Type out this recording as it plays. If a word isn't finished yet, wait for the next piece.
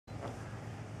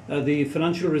The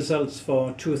financial results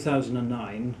for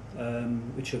 2009,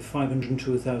 which are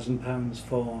 £502,000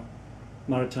 for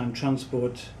Maritime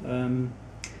Transport,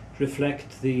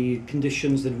 reflect the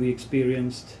conditions that we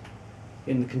experienced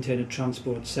in the container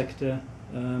transport sector,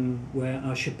 where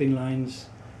our shipping lines,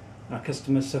 our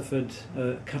customers suffered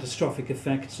catastrophic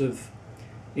effects of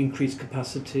increased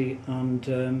capacity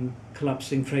and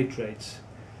collapsing freight rates.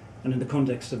 And in the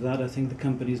context of that, I think the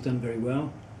company's done very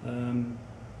well.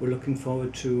 We're looking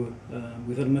forward to,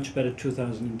 we've had a much better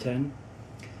 2010.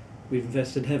 We've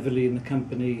invested heavily in the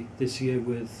company this year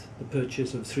with the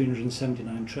purchase of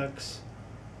 379 trucks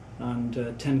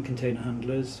and 10 container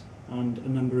handlers and a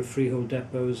number of freehold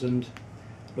depots, and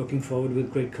looking forward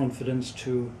with great confidence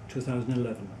to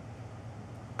 2011.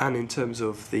 And in terms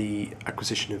of the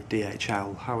acquisition of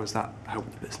DHL, how has that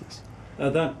helped the business?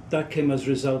 That came as a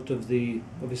result of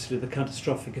obviously the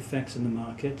catastrophic effects in the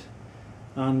market,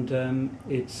 and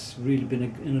it's really been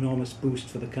an enormous boost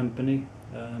for the company.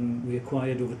 We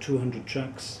acquired over 200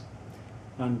 trucks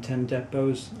and 10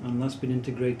 depots, and that's been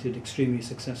integrated extremely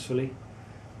successfully.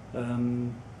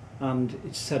 And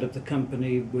it's set up the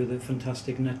company with a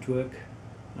fantastic network,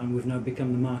 and we've now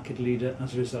become the market leader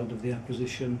as a result of the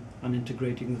acquisition and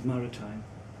integrating with Maritime.